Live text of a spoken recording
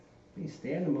You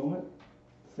stand a moment,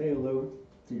 say hello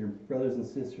to your brothers and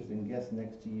sisters and guests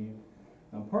next to you.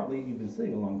 Partly you've been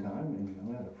sitting a long time and you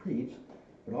know how to preach,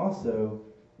 but also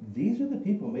these are the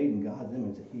people made in God's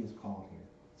image that He has called here.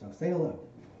 So say hello.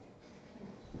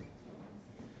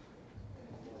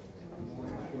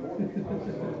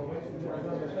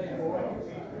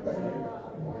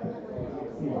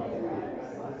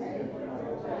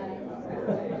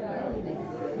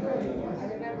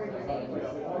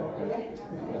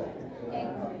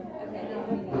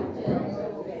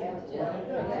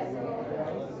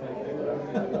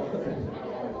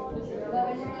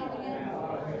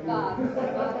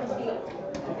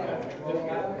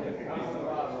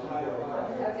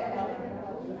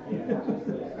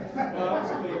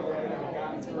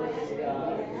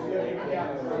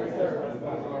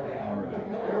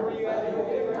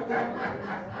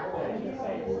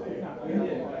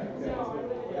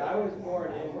 Yeah, I was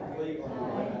born in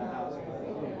Cleveland house.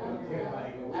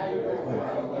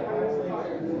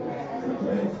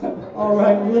 All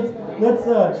right,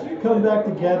 let's come back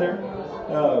together.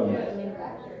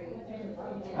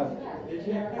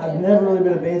 I've never really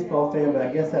been a baseball fan, but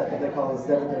I guess that's what they call the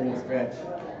seventh inning stretch.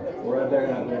 Or I better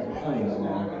not let the Twins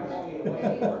now.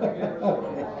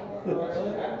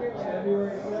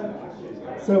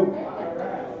 So,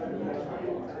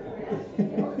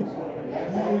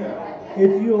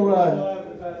 if you'll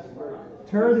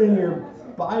turn in your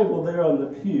Bible there on the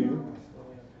pew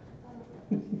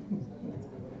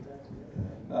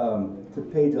to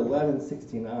page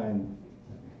 1169.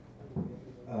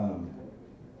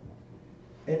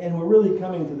 And we're really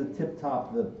coming to the tip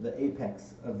top, the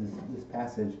apex of this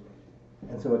passage.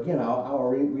 And so again, I'll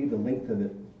read the length of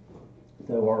it,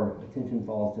 so our attention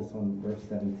falls just on verse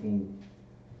 17.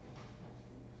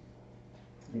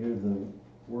 Here's the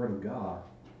Word of God.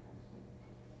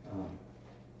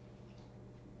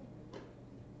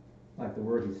 Like the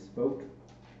word He spoke,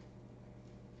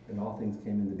 and all things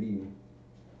came into being.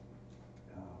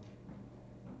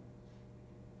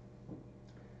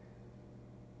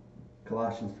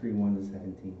 Colossians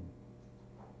 3:1-17.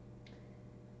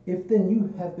 If then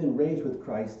you have been raised with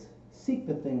Christ, seek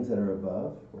the things that are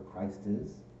above, where Christ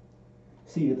is,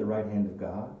 seated at the right hand of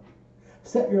God.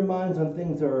 Set your minds on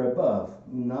things that are above,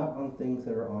 not on things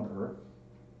that are on earth.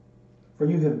 For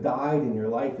you have died, and your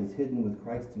life is hidden with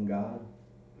Christ in God.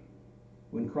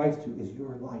 When Christ, who is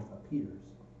your life, appears,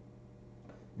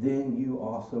 then you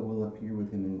also will appear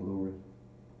with Him in glory.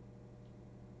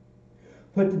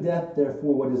 Put to death,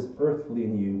 therefore, what is earthly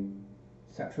in you,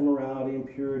 sexual morality,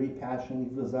 impurity, passion,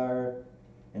 evil desire,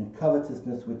 and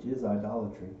covetousness, which is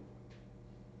idolatry.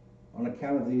 On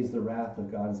account of these, the wrath of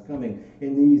God is coming.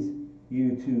 In these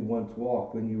you too once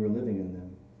walked when you were living in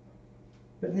them.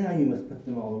 But now you must put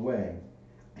them all away.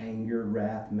 Anger,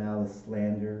 wrath, malice,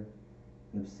 slander,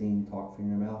 and obscene talk from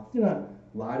your mouth. Do not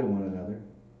lie to one another,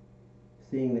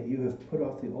 seeing that you have put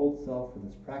off the old self with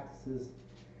its practices,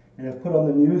 and have put on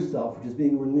the new self, which is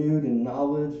being renewed in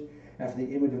knowledge after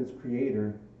the image of its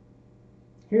creator.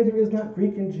 Here there is not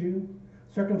Greek and Jew,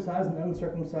 circumcised and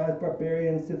uncircumcised,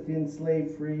 barbarian, Scythian,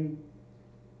 slave free,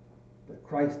 but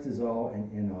Christ is all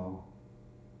and in all.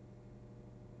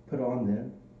 Put on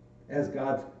then, as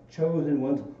God's chosen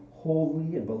ones,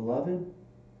 holy and beloved,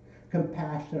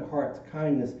 compassionate hearts,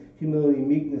 kindness, humility,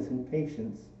 meekness, and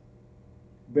patience,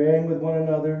 bearing with one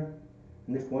another,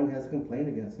 and if one has a complaint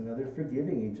against another,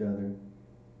 forgiving each other.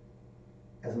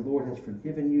 As the Lord has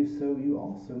forgiven you, so you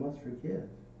also must forgive.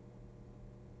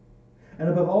 And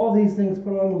above all these things,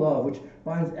 put on love, which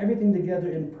binds everything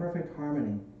together in perfect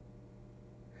harmony.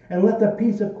 And let the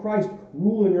peace of Christ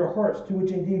rule in your hearts, to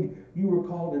which indeed you were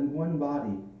called in one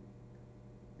body.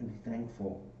 And be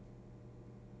thankful.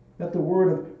 Let the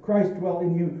word of Christ dwell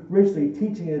in you richly,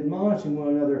 teaching and admonishing one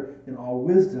another in all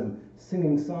wisdom,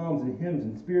 singing psalms and hymns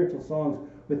and spiritual songs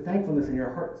with thankfulness in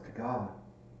your hearts to God.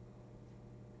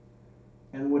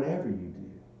 And whatever you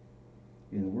do,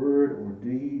 in word or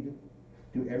deed,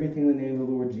 do everything in the name of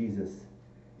the Lord Jesus,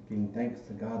 giving thanks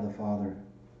to God the Father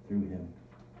through Him.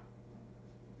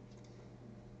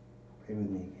 Pray with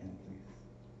me again, please.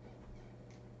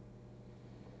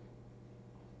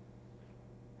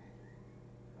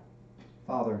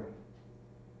 Father,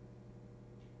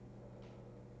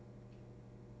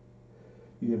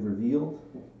 you have revealed,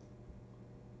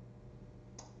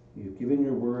 you have given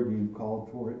your word, you've called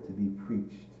for it to be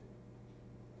preached.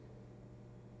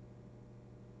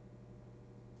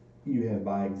 You have,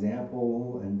 by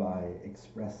example and by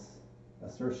express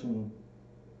assertion,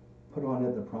 put on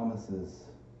it the promises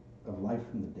of life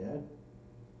from the dead,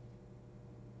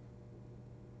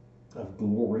 of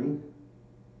glory,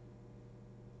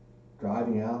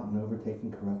 driving out and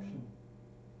overtaking corruption,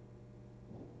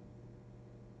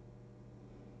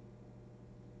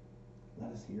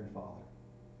 let us hear, Father.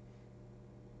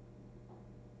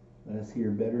 Let us hear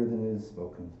better than it is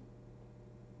spoken.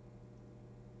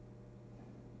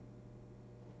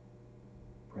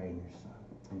 Pray in your Son.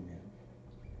 Amen.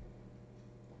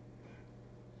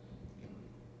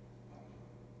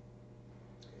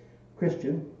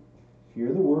 Christian,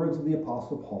 hear the words of the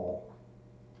Apostle Paul.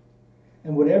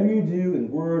 And whatever you do in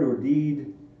word or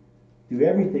deed, do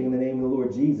everything in the name of the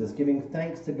Lord Jesus, giving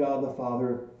thanks to God the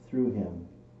Father through him.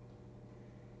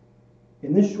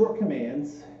 In this short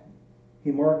commands, he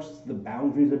marks the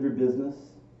boundaries of your business.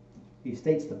 He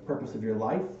states the purpose of your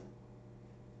life.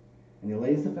 And he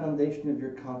lays the foundation of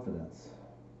your confidence.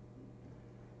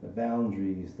 The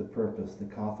boundaries, the purpose, the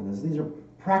confidence. These are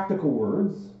practical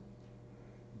words.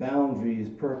 Boundaries,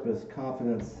 purpose,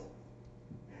 confidence.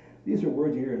 These are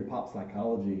words you hear in pop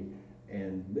psychology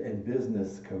and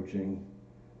business coaching.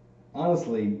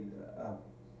 Honestly,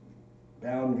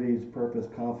 boundaries, purpose,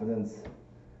 confidence.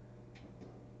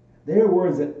 They are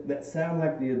words that sound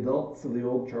like the adults of the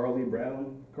old Charlie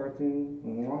Brown cartoon.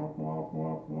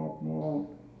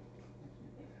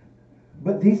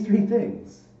 But these three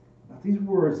things, not these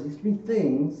words, these three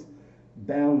things,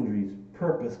 boundaries,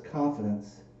 purpose,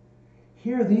 confidence,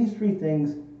 here these three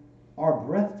things are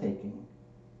breathtaking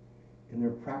in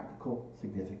their practical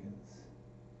significance.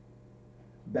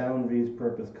 Boundaries,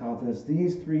 purpose, confidence,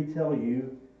 these three tell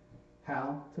you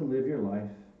how to live your life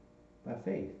by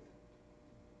faith.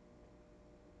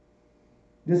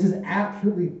 This is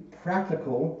absolutely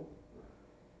practical,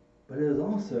 but it is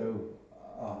also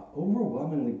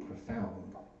overwhelmingly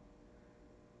profound.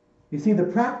 You see, the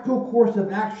practical course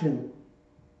of action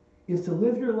is to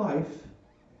live your life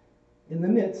in the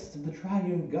midst of the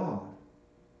triune God.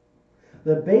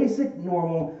 The basic,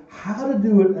 normal, how to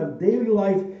do it of daily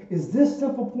life is this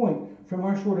simple point from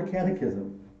our shorter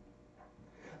catechism.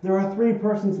 There are three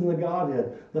persons in the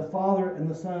Godhead, the Father and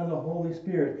the Son and the Holy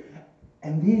Spirit.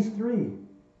 And these three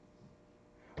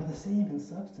are the same in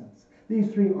substance.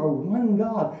 These three are one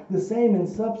God, the same in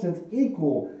substance,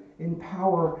 equal in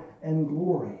power and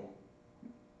glory.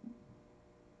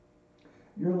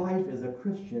 Your life as a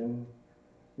Christian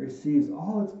receives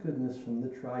all its goodness from the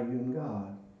triune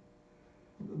God.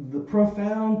 The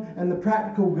profound and the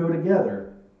practical go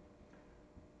together.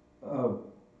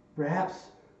 Perhaps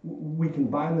we can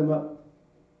bind them up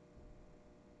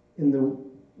in the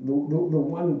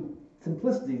one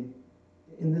simplicity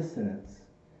in this sentence.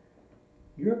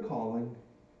 Your calling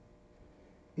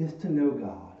is to know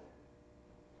God.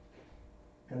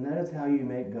 And that is how you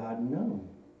make God known.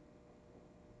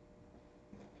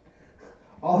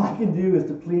 All I can do is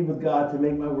to plead with God to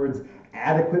make my words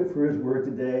adequate for his word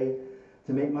today,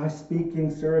 to make my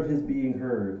speaking serve his being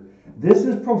heard. This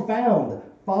is profound.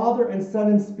 Father and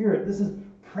Son and Spirit. This is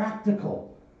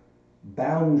practical.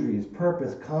 Boundaries,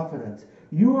 purpose, confidence.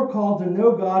 You are called to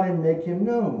know God and make him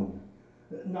known.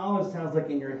 Knowledge sounds like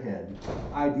in your head.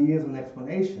 Ideas and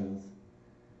explanations.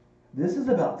 This is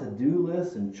about to-do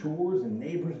lists and chores and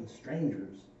neighbors and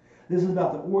strangers. This is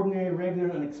about the ordinary,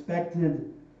 regular,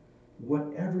 unexpected,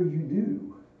 whatever you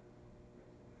do.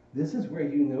 This is where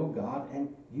you know God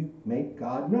and you make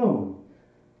God known.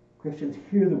 Christians,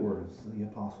 hear the words of the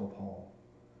Apostle Paul.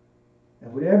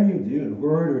 And whatever you do, in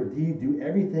word or deed, do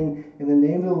everything in the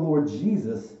name of the Lord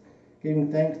Jesus, giving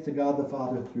thanks to God the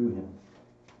Father through him.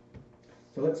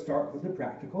 So let's start with the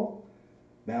practical.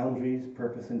 Boundaries,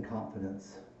 purpose, and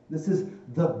confidence. This is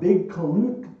the big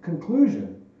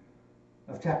conclusion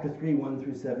of chapter 3, 1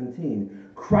 through 17.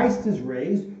 Christ is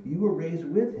raised, you were raised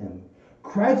with him.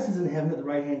 Christ is in heaven at the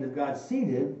right hand of God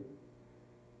seated.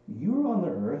 You are on the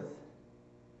earth,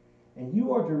 and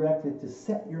you are directed to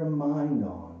set your mind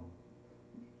on.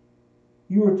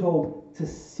 You are told to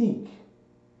seek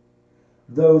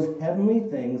those heavenly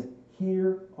things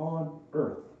here on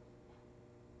earth.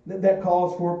 That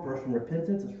calls for personal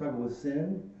repentance and struggle with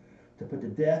sin, to put to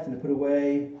death and to put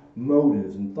away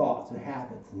motives and thoughts and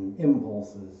habits and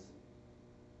impulses.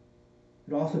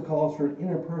 It also calls for an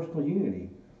interpersonal unity,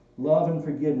 love and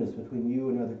forgiveness between you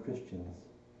and other Christians.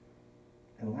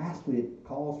 And lastly, it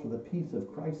calls for the peace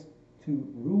of Christ to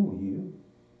rule you.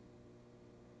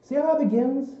 See how it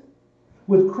begins?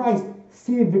 With Christ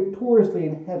seated victoriously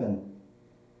in heaven.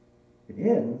 It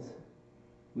ends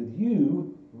with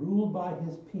you ruled by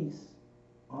his peace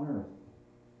on earth.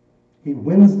 He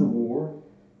wins the war.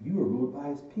 You are ruled by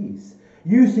his peace.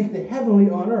 You seek the heavenly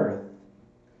on earth.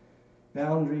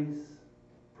 Boundaries,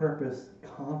 purpose,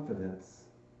 confidence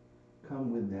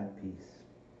come with that peace.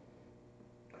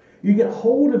 You get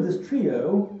hold of this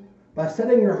trio by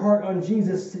setting your heart on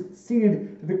Jesus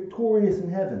seated victorious in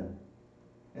heaven.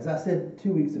 As I said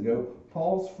 2 weeks ago,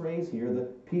 Paul's phrase here, the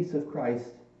peace of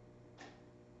Christ,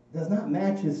 does not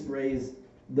match his phrase,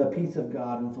 the peace of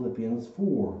God in Philippians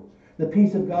 4. The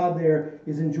peace of God there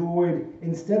is enjoyed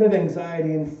instead of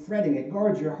anxiety and fretting. It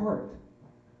guards your heart.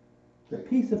 The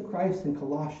peace of Christ in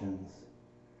Colossians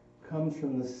comes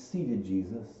from the seated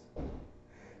Jesus.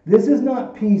 This is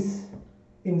not peace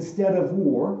instead of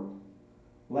war,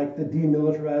 like the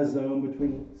demilitarized zone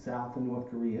between South and North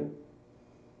Korea.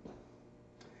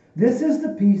 This is the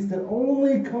peace that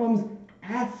only comes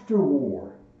after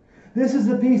war. This is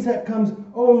the peace that comes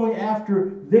only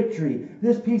after victory.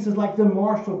 This peace is like the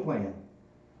Marshall Plan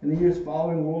in the years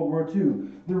following World War II,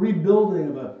 the rebuilding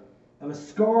of a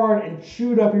scarred and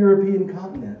chewed up European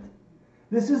continent.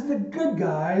 This is the good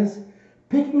guys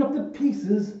picking up the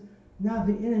pieces now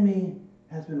the enemy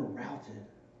has been routed.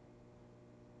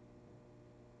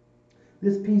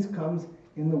 This peace comes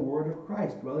in the word of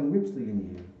Christ dwelling richly in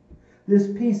you. This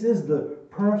peace is the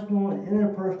personal and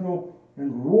interpersonal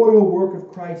and royal work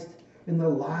of Christ in the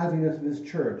liveliness of his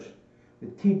church,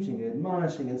 with teaching and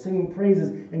admonishing and singing praises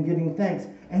and giving thanks.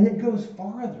 And it goes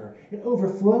farther. It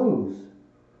overflows.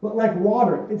 But like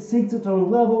water, it seeks its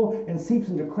own level and seeps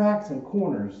into cracks and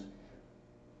corners.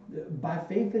 By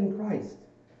faith in Christ,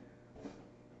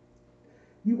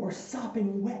 you are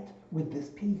sopping wet with this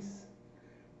peace.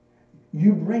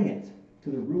 You bring it to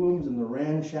the ruins and the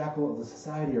ramshackle of the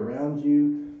society around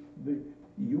you.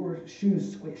 Your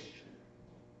shoes squish.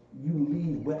 You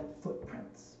leave wet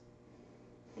footprints.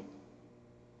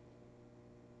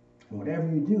 And whatever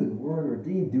you do in word or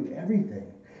deed, do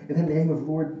everything in the name of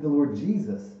the Lord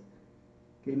Jesus,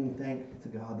 giving thanks to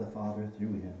God the Father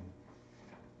through him.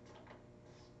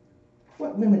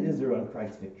 What limit is there on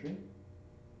Christ's victory?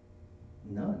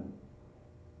 None.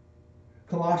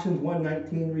 Colossians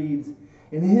 1:19 reads,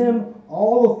 "In him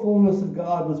all the fullness of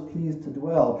God was pleased to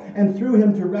dwell, and through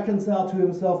him to reconcile to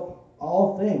himself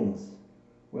all things,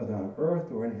 whether on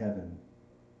earth or in heaven,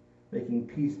 making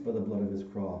peace by the blood of his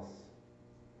cross."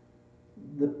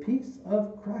 The peace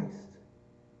of Christ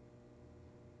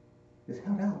is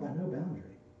held out by no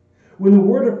boundary. When the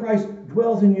word of Christ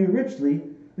dwells in you richly,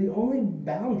 the only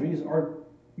boundaries are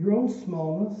your own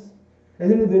smallness as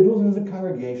individuals and as a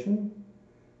congregation.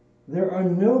 There are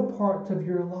no parts of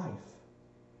your life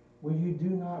where you do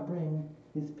not bring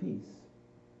his peace.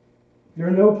 There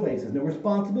are no places, no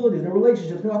responsibilities, no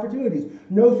relationships, no opportunities,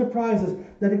 no surprises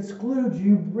that exclude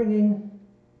you bringing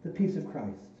the peace of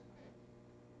Christ.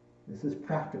 This is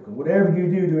practical. Whatever you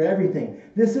do, do everything.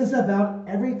 This is about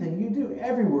everything you do,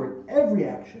 every word, every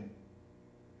action.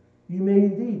 You may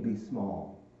indeed be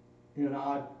small, in an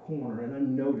odd corner and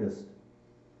unnoticed,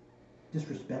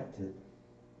 disrespected.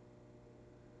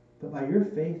 But by your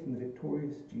faith in the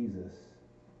victorious Jesus,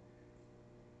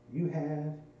 you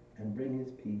have and bring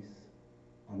his peace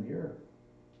on the earth.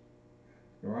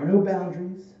 There are no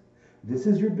boundaries. This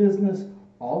is your business,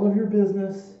 all of your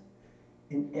business,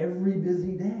 in every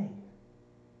busy day.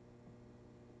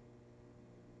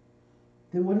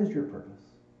 Then what is your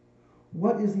purpose?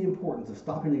 What is the importance of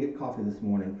stopping to get coffee this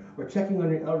morning, or checking on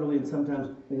your elderly and sometimes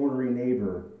ornery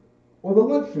neighbor, or the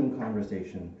lunchroom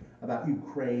conversation about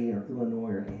Ukraine or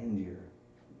Illinois or Angier?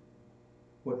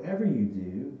 Whatever you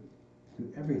do,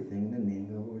 do everything in the name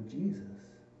of the Lord Jesus.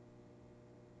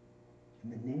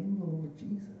 In the name of the Lord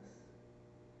Jesus.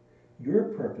 Your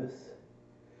purpose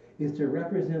is to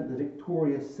represent the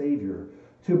victorious Savior,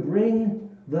 to bring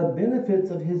the benefits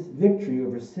of his victory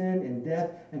over sin and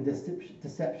death and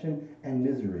deception and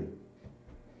misery.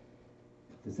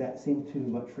 Does that seem too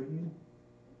much for you?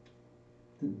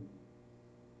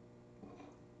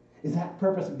 Is that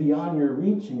purpose beyond your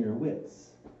reach and your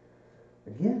wits?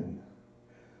 Again,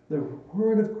 the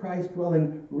word of Christ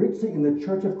dwelling richly in the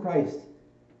church of Christ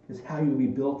is how you will be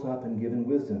built up and given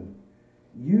wisdom.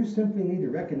 You simply need to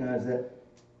recognize that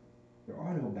there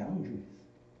are no boundaries,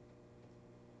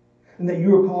 and that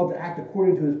you are called to act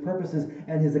according to his purposes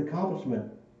and his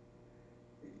accomplishment.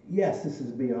 Yes, this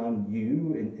is beyond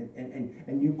you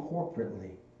and you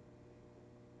corporately.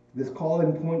 This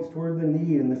calling points toward the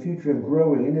need and the future of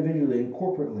growing individually and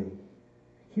corporately.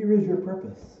 Here is your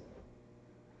purpose: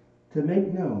 to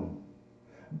make known,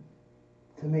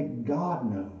 to make God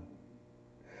known,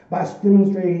 by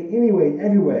demonstrating any way,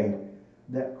 every way,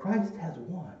 that Christ has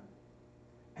won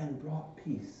and brought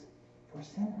peace for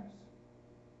sinners.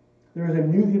 There is a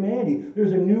new humanity. There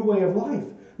is a new way of life.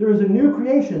 There is a new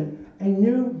creation, a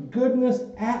new goodness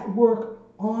at work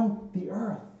on the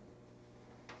earth.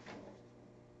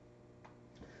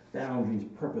 Boundaries,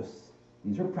 purpose.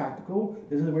 These are practical.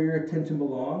 This is where your attention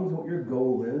belongs, what your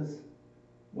goal is.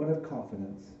 What of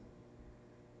confidence?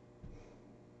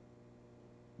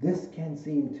 This can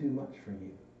seem too much for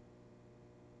you.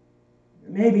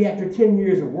 Maybe after 10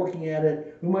 years of working at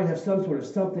it, we might have some sort of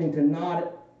something to nod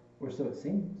at, or so it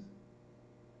seems.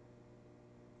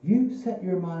 You set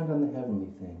your mind on the heavenly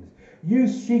things. You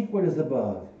seek what is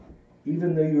above,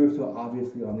 even though you are so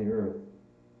obviously on the earth.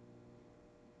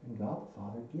 And God the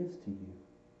Father gives to you.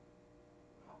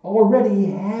 Already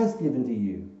He has given to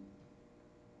you.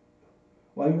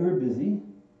 While you are busy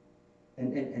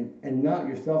and not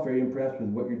yourself very impressed with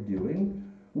what you're doing,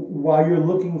 while you're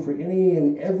looking for any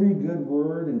and every good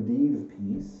word and deed of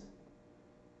peace,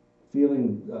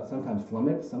 feeling sometimes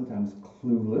flummoxed, sometimes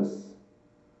clueless,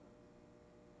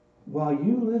 while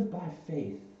you live by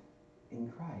faith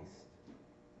in Christ,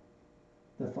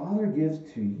 the Father gives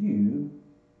to you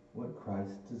what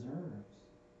Christ deserves.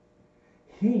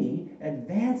 He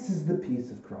advances the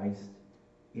peace of Christ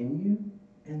in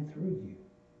you and through you.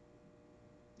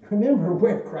 Remember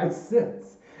where Christ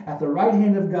sits, at the right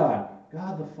hand of God,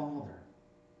 God the Father.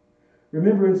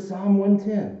 Remember in Psalm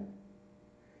 110,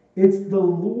 it's the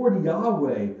Lord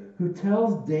Yahweh who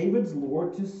tells David's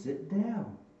Lord to sit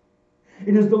down.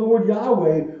 It is the Lord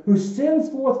Yahweh who sends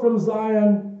forth from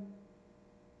Zion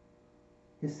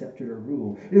His scepter to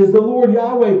rule. It is the Lord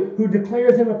Yahweh who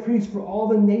declares Him a priest for all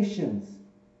the nations.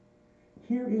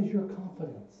 Here is your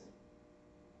confidence.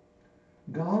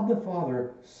 God the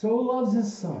Father so loves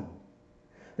His Son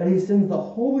that He sends the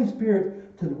Holy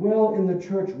Spirit to dwell in the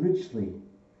church richly,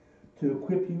 to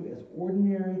equip you as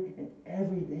ordinary and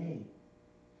everyday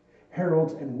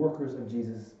heralds and workers of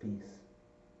Jesus' peace.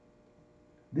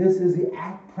 This is the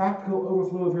practical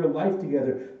overflow of your life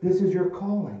together. This is your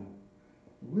calling.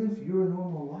 Live your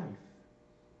normal life.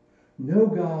 Know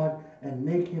God and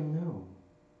make Him known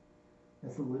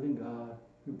as the living God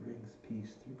who brings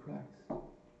peace through Christ.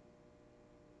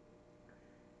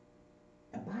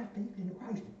 And by faith in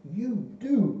Christ, you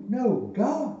do know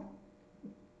God.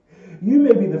 You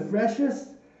may be the freshest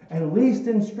and least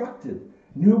instructed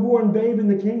newborn babe in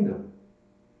the kingdom.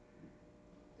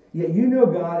 Yet you know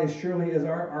God as surely as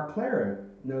our Clara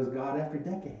knows God after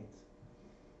decades.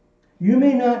 You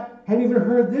may not have even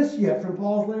heard this yet from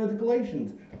Paul's letter to the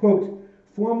Galatians. Quote,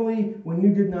 formerly, when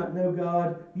you did not know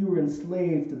God, you were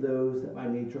enslaved to those that by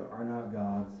nature are not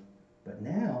God's. But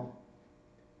now,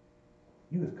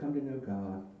 you have come to know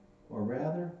God, or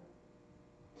rather,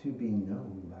 to be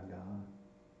known by God.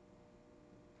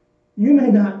 You may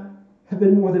not have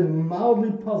been more than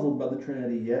mildly puzzled by the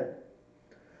Trinity yet,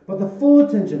 but the full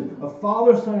attention of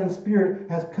Father, Son, and Spirit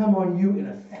has come on you in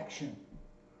affection.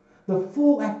 The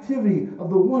full activity of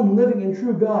the one living and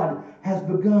true God has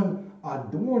begun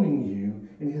adorning you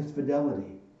in His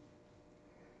fidelity.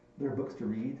 There are books to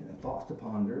read and thoughts to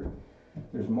ponder.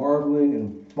 There's marveling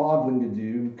and boggling to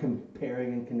do,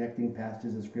 comparing and connecting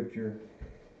passages of Scripture.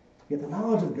 Yet the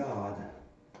knowledge of God,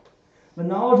 the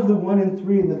knowledge of the one in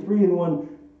three and the three in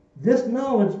one, this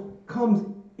knowledge comes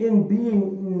in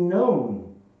being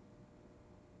known.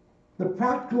 The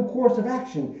practical course of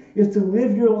action is to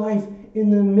live your life in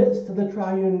the midst of the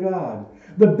triune God.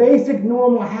 The basic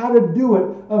normal how to do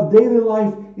it of daily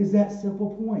life is that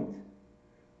simple point.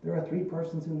 There are three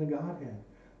persons in the Godhead.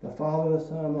 The Father, the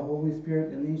Son, and the Holy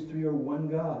Spirit, and these three are one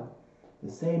God,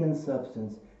 the same in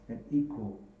substance and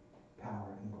equal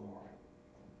power and glory.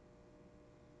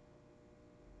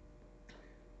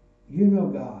 You know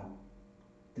God,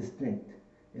 distinct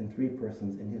in three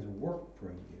persons in His work for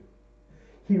you.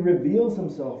 He reveals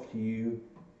Himself to you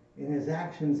in His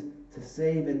actions to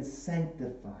save and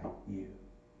sanctify you.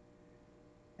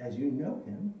 As you know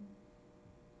Him,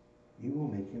 you will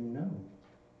make Him known.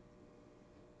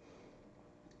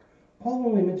 Paul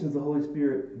only mentions the Holy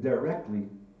Spirit directly,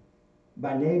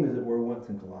 by name as it were, once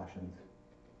in Colossians.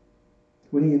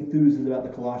 When he enthuses about the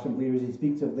Colossian believers, he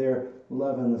speaks of their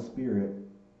love in the Spirit.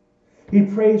 He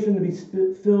prays for them to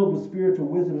be filled with spiritual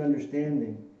wisdom and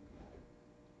understanding.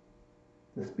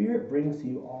 The Spirit brings to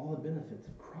you all the benefits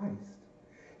of Christ.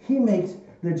 He makes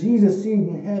the Jesus seed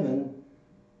in heaven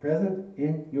present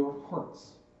in your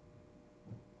hearts.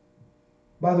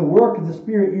 By the work of the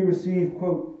Spirit you receive,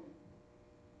 quote,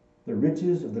 the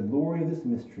riches of the glory of this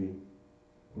mystery,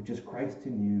 which is Christ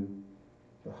in you,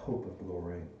 the hope of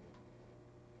glory.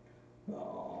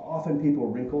 Often people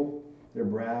wrinkle their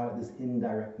brow at this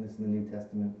indirectness in the New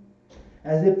Testament,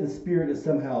 as if the Spirit is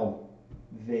somehow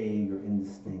vague or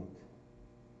indistinct.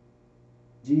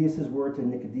 Jesus' word to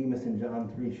Nicodemus in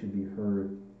John 3 should be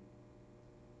heard.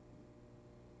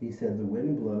 He said, the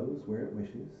wind blows where it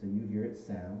wishes, and you hear its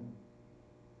sound,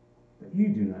 but you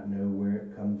do not know where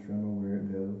it comes from or where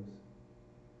it goes.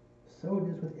 So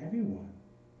it is with everyone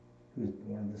who is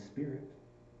born of the Spirit.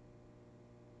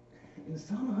 In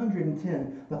Psalm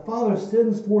 110, the Father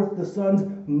sends forth the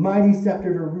Son's mighty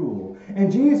scepter to rule.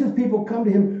 And Jesus' people come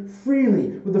to him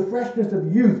freely with the freshness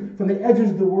of youth from the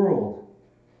edges of the world.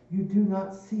 You do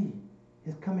not see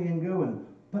his coming and going,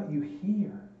 but you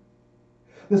hear.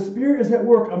 The Spirit is at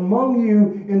work among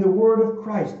you in the word of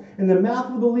Christ, in the mouth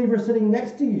of the believer sitting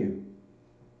next to you.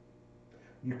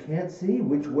 You can't see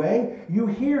which way. You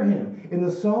hear him in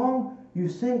the song you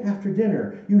sing after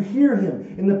dinner. You hear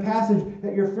him in the passage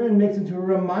that your friend makes into a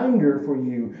reminder for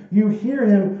you. You hear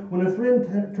him when a friend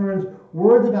turns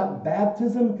words about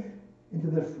baptism into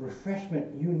the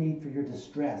refreshment you need for your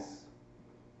distress.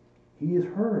 He is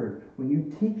heard when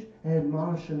you teach and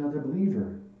admonish another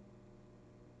believer.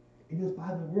 It is by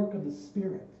the work of the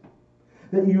Spirit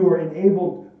that you are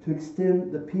enabled to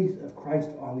extend the peace of Christ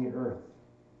on the earth.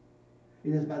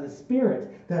 It is by the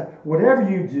Spirit that whatever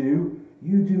you do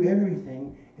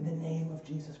everything in the name of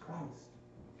Jesus Christ.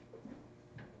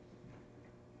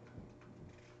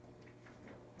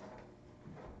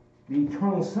 The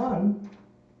eternal Son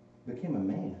became a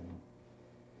man.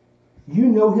 You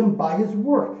know him by his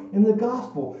work in the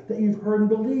gospel that you've heard and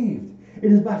believed.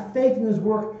 It is by faith in his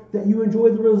work that you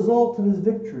enjoy the results of his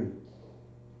victory.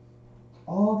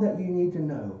 All that you need to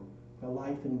know for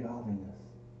life and godliness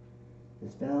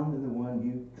is found in the one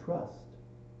you trust.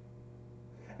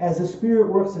 As the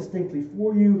Spirit works distinctly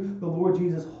for you, the Lord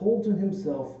Jesus holds in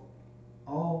himself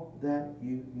all that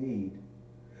you need.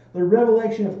 The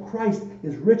revelation of Christ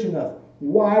is rich enough,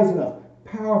 wise enough,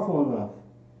 powerful enough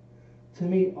to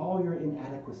meet all your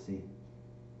inadequacy.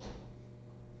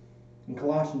 In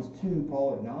Colossians 2,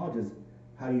 Paul acknowledges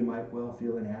how you might well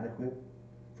feel inadequate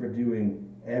for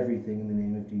doing everything in the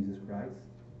name of Jesus Christ.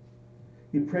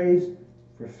 He prays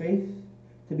for faith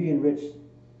to be enriched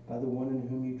by the one in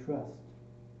whom you trust.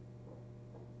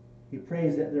 He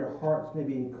prays that their hearts may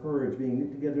be encouraged, being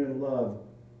knit together in love,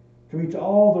 to reach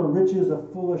all the riches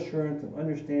of full assurance of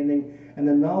understanding and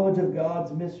the knowledge of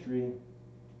God's mystery,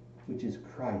 which is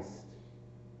Christ,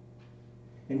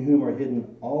 in whom are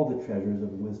hidden all the treasures of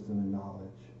wisdom and knowledge.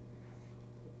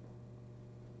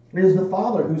 It is the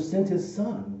Father who sent his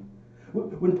Son.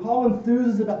 When Paul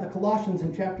enthuses about the Colossians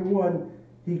in chapter 1,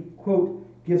 he, quote,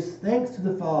 gives thanks to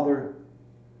the Father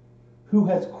who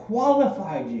has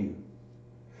qualified you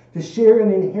to share in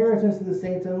the inheritance of the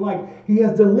saints in light. He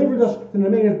has delivered us from the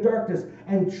domain of darkness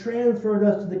and transferred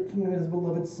us to the kingdom of his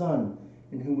beloved Son,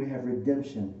 in whom we have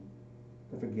redemption,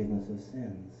 the forgiveness of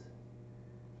sins.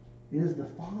 It is the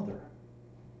Father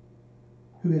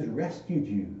who has rescued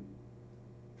you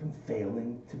from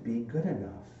failing to be good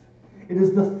enough. It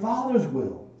is the Father's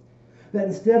will that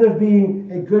instead of being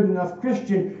a good enough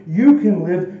Christian, you can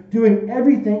live doing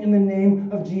everything in the name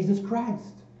of Jesus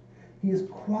Christ. He has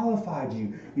qualified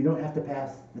you. You don't have to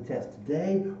pass the test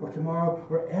today or tomorrow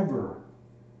or ever.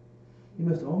 You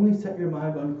must only set your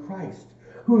mind on Christ,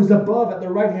 who is above at the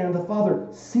right hand of the Father,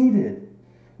 seated.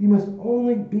 You must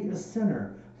only be a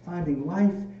sinner, finding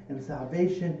life and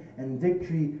salvation and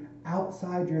victory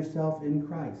outside yourself in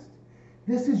Christ.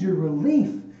 This is your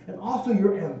relief and also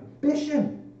your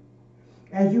ambition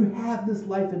as you have this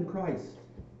life in Christ.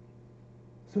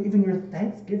 So even your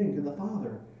thanksgiving to the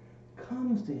Father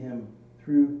comes to him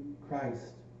through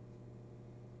Christ.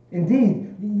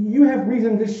 Indeed, you have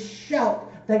reason to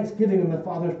shout thanksgiving in the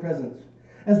Father's presence.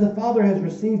 As the Father has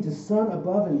received his Son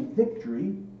above in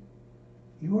victory,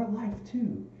 your life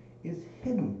too is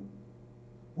hidden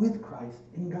with Christ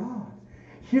in God.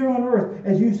 Here on earth,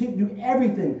 as you seek to do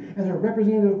everything as a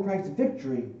representative of Christ's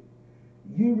victory,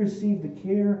 you receive the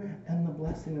care and the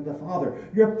blessing of the Father.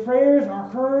 Your prayers are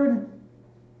heard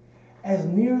as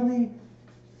nearly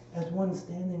as one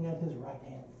standing at his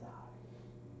right-hand side.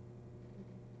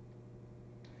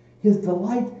 His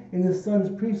delight in his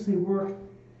Son's priestly work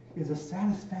is a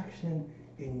satisfaction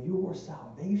in your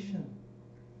salvation.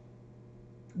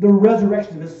 The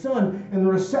resurrection of his Son and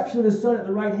the reception of his Son at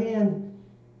the right hand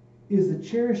is the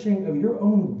cherishing of your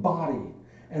own body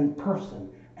and person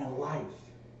and life.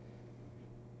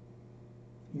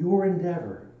 Your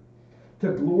endeavor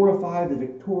to glorify the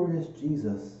victorious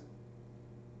Jesus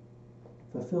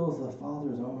fulfills the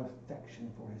Father's own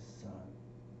affection for his Son.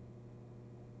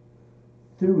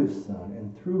 Through his Son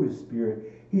and through his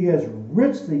Spirit, he has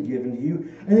richly given to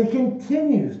you, and he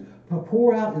continues to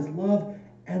pour out his love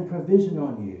and provision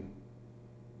on you.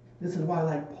 This is why,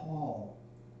 like Paul,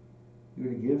 you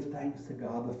are to give thanks to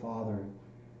God the Father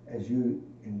as you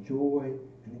enjoy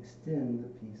and extend the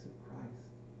peace of Christ.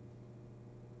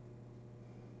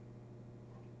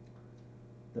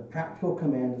 The practical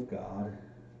command of God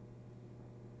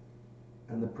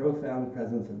and the profound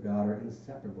presence of God are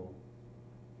inseparable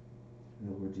in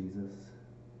the Lord Jesus.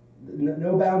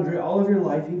 No boundary, all of your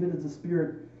life, even as the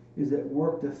Spirit is at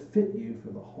work to fit you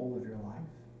for the whole of your life.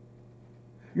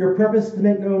 Your purpose is to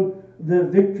make known the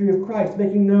victory of Christ,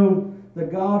 making known the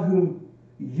God whom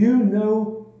you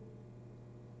know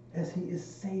as He is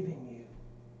saving you.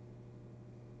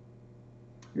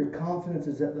 Your confidence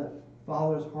is that the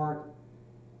Father's heart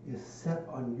is set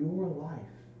on your life,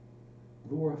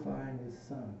 glorifying His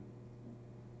Son.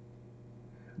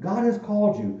 God has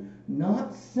called you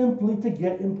not simply to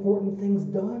get important things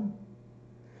done.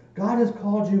 God has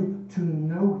called you to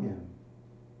know Him.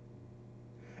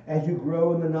 As you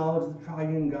grow in the knowledge of the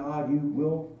triune God, you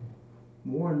will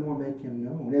more and more make Him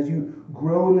known. As you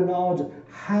grow in the knowledge of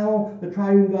how the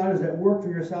triune God is at work for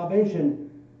your salvation,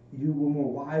 you will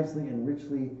more wisely and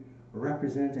richly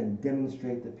represent and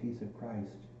demonstrate the peace of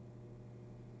Christ.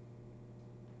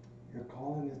 Your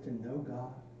calling is to know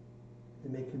God, to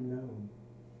make Him known.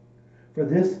 For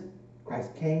this,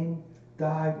 Christ came,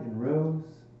 died, and rose.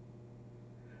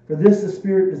 For this, the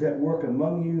Spirit is at work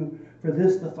among you. For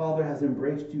this, the Father has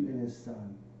embraced you in His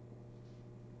Son.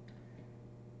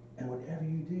 And whatever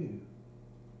you do,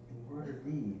 in word or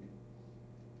deed,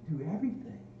 do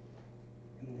everything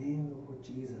in the name of the Lord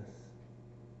Jesus,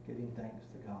 giving thanks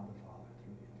to God the Father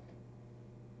through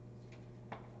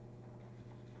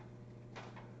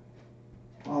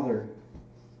Him. Father,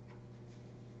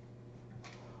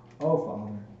 oh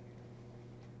Father,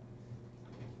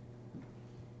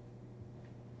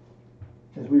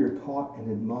 as we are taught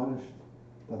and admonished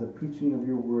by the preaching of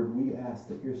your word, we ask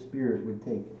that your Spirit would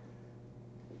take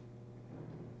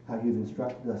how you've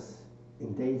instructed us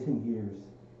in days and years,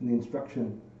 in the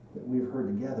instruction that we've heard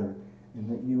together, and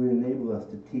that you would enable us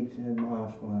to teach and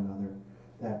admonish one another,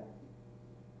 that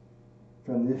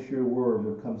from this your word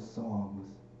would come songs.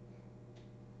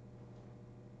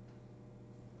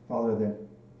 Father, that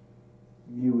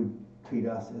you would treat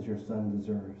us as your Son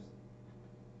deserves,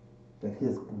 that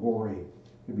His glory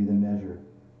would be the measure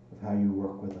of how you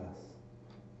work with us,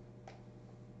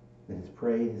 that His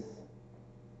praise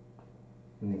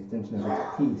and the extension of His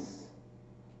peace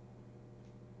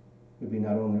would be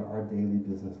not only our daily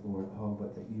business, Lord,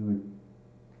 but that you would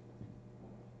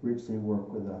richly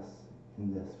work with us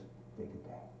in this day to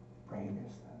day. Pray in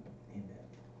His name.